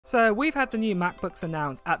So we've had the new MacBooks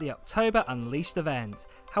announced at the October Unleashed event.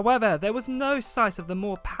 However, there was no sight of the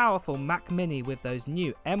more powerful Mac Mini with those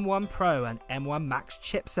new M1 Pro and M1 Max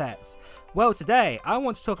chipsets. Well, today I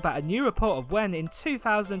want to talk about a new report of when in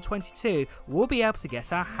 2022 we'll be able to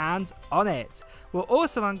get our hands on it. We'll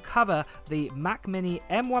also uncover the Mac Mini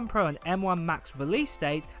M1 Pro and M1 Max release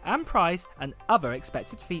date and price and other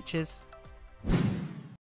expected features.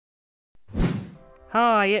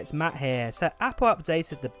 Hi, it's Matt here. So Apple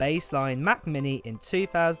updated the baseline Mac Mini in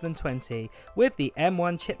 2020 with the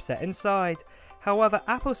M1 chipset inside. However,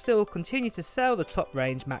 Apple still continue to sell the top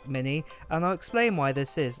range Mac Mini, and I'll explain why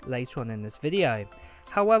this is later on in this video.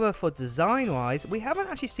 However, for design wise, we haven't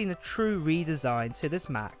actually seen a true redesign to this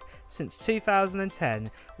Mac since 2010,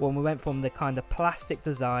 when we went from the kind of plastic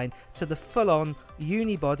design to the full-on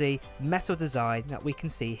unibody metal design that we can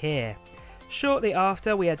see here. Shortly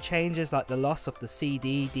after, we had changes like the loss of the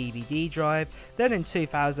CD, DVD drive. Then in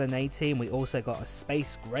 2018 we also got a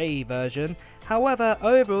space grey version. However,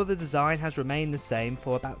 overall the design has remained the same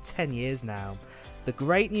for about 10 years now. The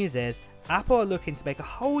great news is Apple are looking to make a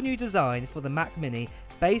whole new design for the Mac Mini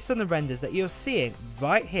based on the renders that you're seeing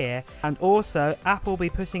right here, and also Apple will be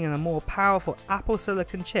putting in a more powerful Apple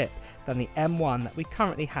Silicon chip than the M1 that we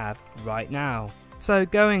currently have right now. So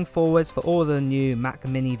going forwards, for all the new Mac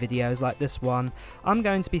Mini videos like this one, I'm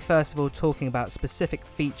going to be first of all talking about specific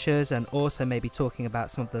features and also maybe talking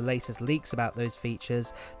about some of the latest leaks about those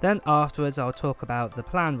features. Then afterwards I'll talk about the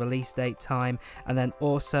planned release date time, and then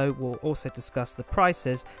we'll also discuss the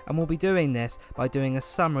prices, and we'll be doing this by doing a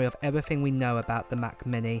summary of everything we know about the Mac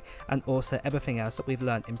Mini and also everything else that we've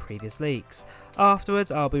learned in previous leaks.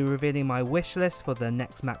 Afterwards I'll be revealing my wish list for the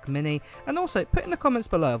next Mac Mini, and also put in the comments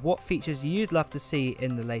below of what features you'd love to see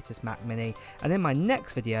in the latest Mac Mini, and in my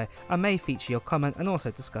next video I may feature your comment and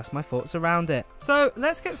also discuss my thoughts around it. So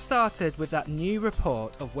let's get started with that new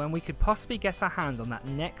report of when we could possibly get our hands on that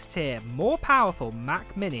next tier, more powerful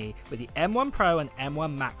Mac Mini with the M1 Pro and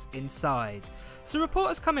M1 Max inside. So the report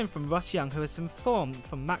has come in from Ross Young, who has informed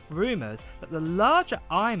from Mac Rumors that the larger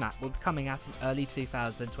iMac will be coming out in early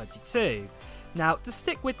 2022. Now, to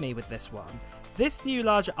stick with me with this one, this new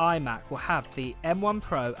larger iMac will have the M1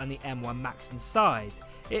 Pro and the M1 Max inside.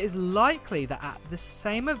 It is likely that at the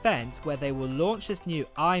same event where they will launch this new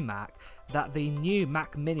iMac, that the new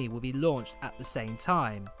Mac Mini will be launched at the same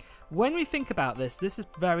time. When we think about this, this is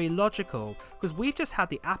very logical, because we've just had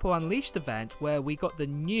the Apple Unleashed event where we got the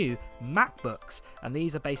new MacBooks, and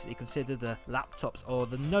these are basically considered the laptops or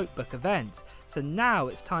the notebook event. So now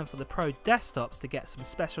it's time for the Pro desktops to get some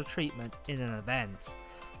special treatment in an event.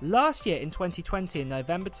 Last year in 2020 in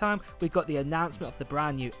November time, we got the announcement of the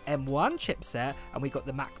brand new M1 chipset, and we got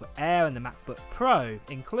the MacBook Air and the MacBook Pro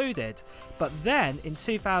included. But then in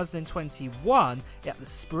 2021 at the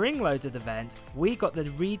spring-loaded event, we got the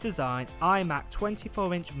redesigned iMac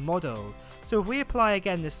 24-inch model. So if we apply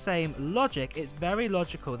again the same logic, it's very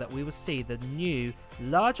logical that we will see the new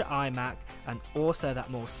larger iMac and also that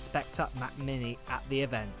more spec'd up Mac Mini at the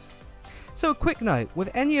event. So a quick note, with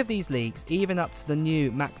any of these leaks, even up to the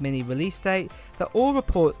new Mac Mini release date, that all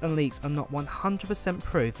reports and leaks are not 100%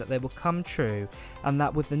 proof that they will come true, and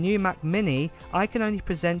that with the new Mac Mini, I can only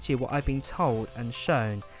present you what I've been told and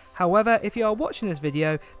shown. However, if you are watching this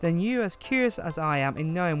video, then you're as curious as I am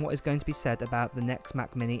in knowing what is going to be said about the next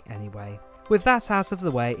Mac Mini anyway. With that out of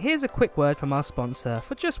the way, here's a quick word from our sponsor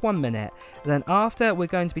for just 1 minute. Then after, we're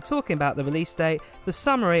going to be talking about the release date, the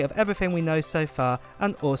summary of everything we know so far,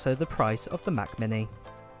 and also the price of the Mac Mini.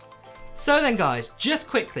 So then guys, just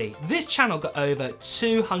quickly, this channel got over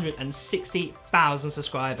 260,000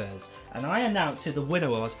 subscribers, and I announced who the winner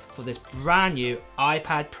was for this brand new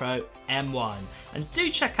iPad Pro M1. And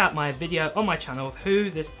do check out my video on my channel of who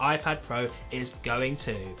this iPad Pro is going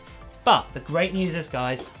to. But the great news is,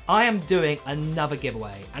 guys, I am doing another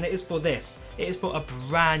giveaway, and it is for this. It is for a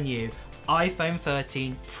brand new iPhone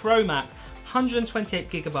 13 Pro Max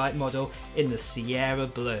 128GB model in the Sierra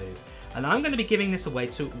Blue. And I'm going to be giving this away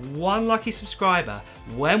to one lucky subscriber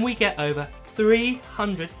when we get over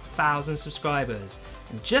 300,000 subscribers.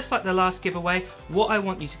 And just like the last giveaway, what I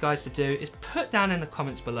want you guys to do is put down in the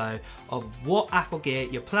comments below of what Apple gear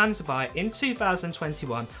you're planning to buy in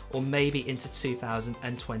 2021 or maybe into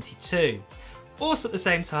 2022. Also at the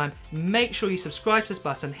same time, make sure you subscribe to this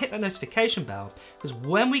button, hit that notification bell, because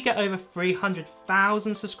when we get over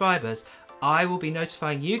 300,000 subscribers, I will be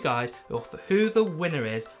notifying you guys of who the winner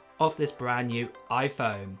is of this brand new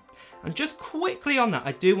iPhone. And just quickly on that,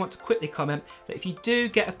 I do want to quickly comment that if you do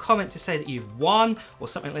get a comment to say that you've won or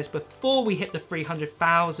something like this before we hit the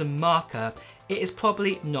 300,000 marker, it is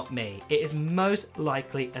probably not me. It is most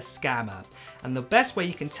likely a scammer. And the best way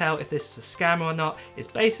you can tell if this is a scammer or not is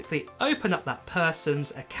basically open up that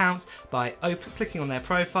person's account by clicking on their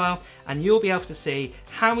profile, and you'll be able to see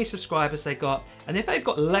how many subscribers they got. And if they've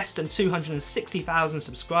got less than 260,000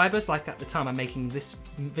 subscribers, like at the time I'm making this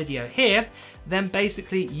video here, then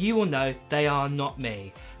basically you will know they are not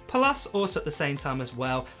me. Plus, also at the same time as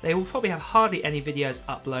well, they will probably have hardly any videos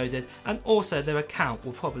uploaded, and also their account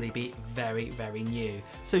will probably be very, very new.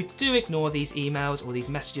 So do ignore these emails or these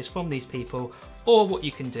messages from these people, or what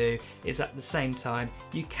you can do is at the same time,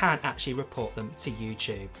 you can actually report them to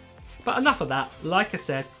YouTube. But enough of that. Like I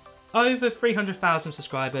said, over 300,000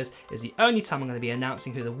 subscribers is the only time I'm going to be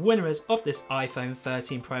announcing who the winner is of this iPhone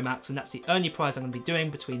 13 Pro Max, and that's the only prize I'm going to be doing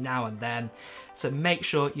between now and then. So make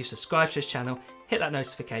sure you subscribe to this channel, hit that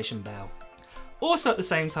notification bell. Also at the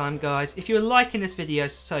same time guys, if you're liking this video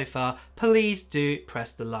so far, please do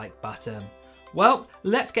press the like button. Well,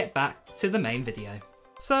 let's get back to the main video.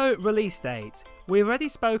 So, release date. We've already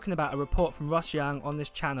spoken about a report from Ross Young on this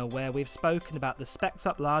channel where we've spoken about the spec'd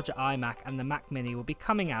up larger iMac and the Mac Mini will be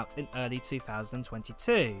coming out in early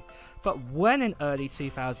 2022. But when in early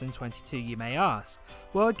 2022 you may ask?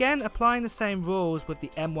 Well, again, applying the same rules with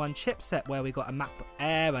the M1 chipset where we got a MacBook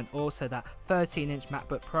Air and also that 13-inch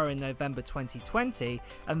MacBook Pro in November 2020,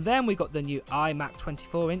 and then we got the new iMac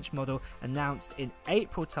 24-inch model announced in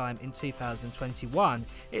April time in 2021,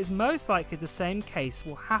 it is most likely the same case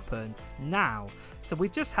will happen now. So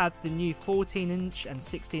we've just had the new 14-inch and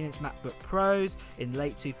 16-inch MacBook Pros in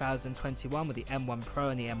late 2021 with the M1 Pro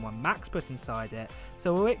and the M1 Max put inside it.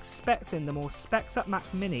 So we're expecting the more spec'd up Mac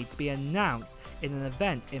Mini to be announced in an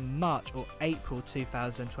event in March or April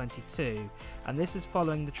 2022. And this is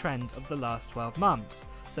following the trends of the last 12 months.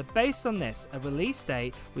 So based on this, a release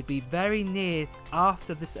date would be very near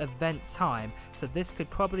after this event time. So this could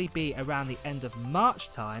probably be around the end of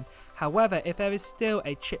March time. However, if there is still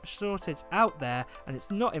a chip shortage out there and it's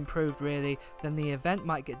not improved really, then the event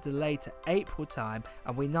might get delayed to April time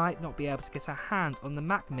and we might not be able to get our hands on the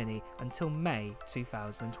Mac Mini until May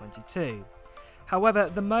 2022. However,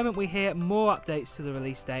 the moment we hear more updates to the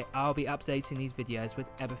release date, I'll be updating these videos with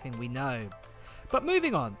everything we know. But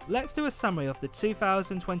moving on, let's do a summary of the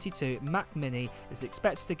 2022 Mac Mini is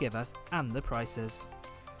expected to give us and the prices.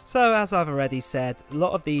 So as I've already said, a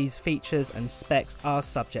lot of these features and specs are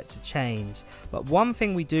subject to change, but one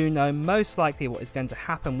thing we do know most likely what is going to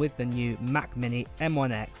happen with the new Mac Mini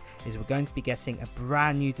M1X is we're going to be getting a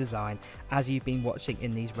brand new design as you've been watching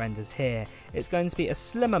in these renders here. It's going to be a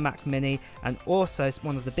slimmer Mac Mini, and also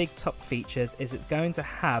one of the big top features is it's going to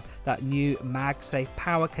have that new MagSafe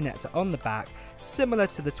power connector on the back, similar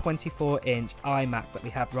to the 24-inch iMac that we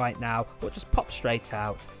have right now, which just pops straight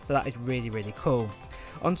out, so that is really, really cool.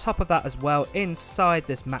 On top of that as well, inside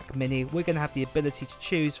this Mac Mini, we're going to have the ability to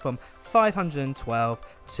choose from 512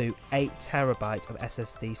 to 8 terabytes of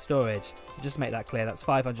SSD storage. So just to make that clear, that's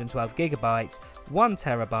 512 gigabytes, 1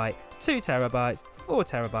 terabyte, 2 terabytes, 4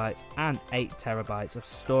 terabytes, and 8 terabytes of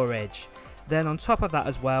storage. Then on top of that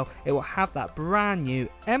as well, it will have that brand new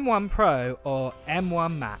M1 Pro or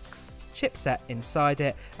M1 Max chipset inside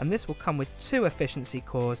it, and this will come with 2 efficiency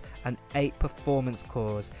cores and 8 performance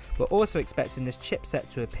cores. We're also expecting this chipset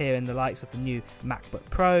to appear in the likes of the new MacBook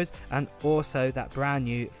Pros and also that brand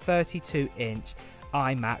new 32-inch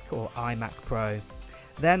iMac or iMac Pro.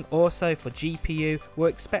 Then also for GPU, we're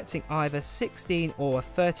expecting either 16 or a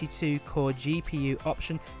 32 core GPU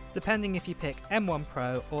option, depending if you pick M1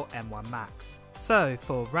 Pro or M1 Max. So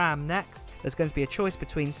for RAM next, there's going to be a choice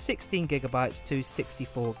between 16GB to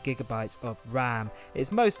 64GB of RAM.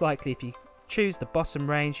 It's most likely if you choose the bottom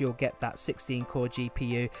range you'll get that 16 core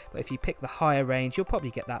GPU, but if you pick the higher range you'll probably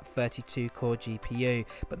get that 32 core GPU.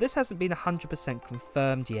 But this hasn't been 100%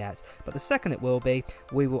 confirmed yet, but the second it will be,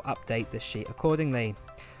 we will update this sheet accordingly.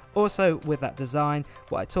 Also with that design,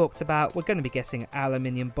 what I talked about, we're going to be getting an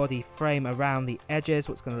aluminium body frame around the edges,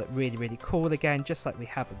 what's going to look really, really cool again, just like we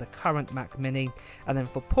have with the current Mac Mini. And then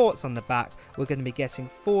for ports on the back, we're going to be getting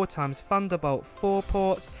 4x Thunderbolt 4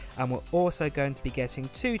 ports, and we're also going to be getting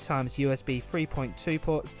 2x USB 3.2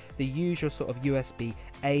 ports, the usual sort of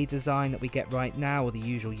USB-A design that we get right now, or the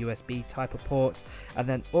usual USB type of port. And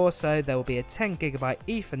then also there will be a 10GB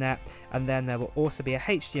Ethernet, and then there will also be a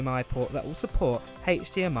HDMI port that will support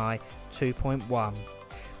HDMI 2.1.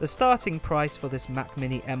 The starting price for this Mac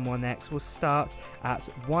Mini M1X will start at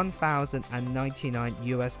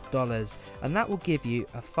 $1,099 and that will give you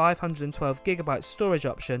a 512GB storage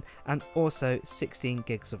option and also 16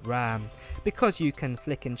 gigs of RAM. Because you can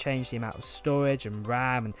flick and change the amount of storage and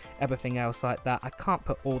RAM and everything else like that, I can't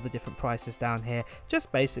put all the different prices down here,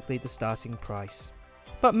 just basically the starting price.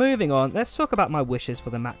 But moving on, let's talk about my wishes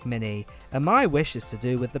for the Mac Mini, and my wish is to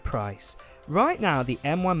do with the price. Right now the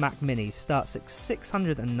M1 Mac Mini starts at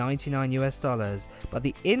 $699 but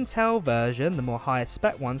the Intel version, the more higher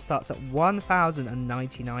spec one, starts at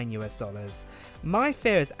 $1,099. My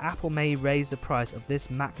fear is Apple may raise the price of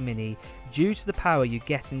this Mac Mini due to the power you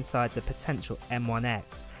get inside the potential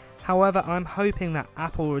M1X. However, I'm hoping that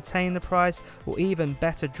Apple will retain the price or even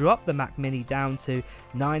better drop the Mac Mini down to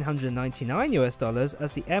 $999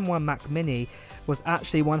 as the M1 Mac Mini was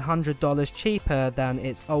actually $100 cheaper than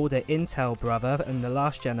its older Intel brother in the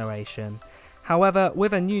last generation. However,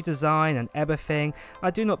 with a new design and everything,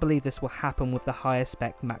 I do not believe this will happen with the higher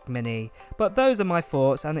spec Mac Mini, but those are my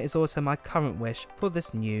thoughts and it is also my current wish for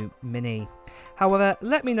this new Mini. However,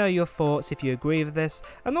 let me know your thoughts if you agree with this,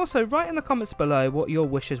 and also write in the comments below what your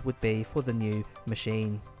wishes would be for the new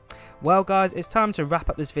machine. Well guys, it's time to wrap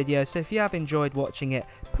up this video, so if you have enjoyed watching it,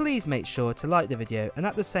 please make sure to like the video, and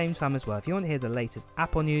at the same time as well, if you want to hear the latest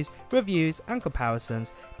Apple news, reviews and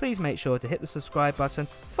comparisons, please make sure to hit the subscribe button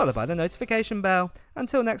followed by the notification bell.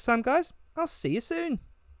 Until next time guys, I'll see you soon.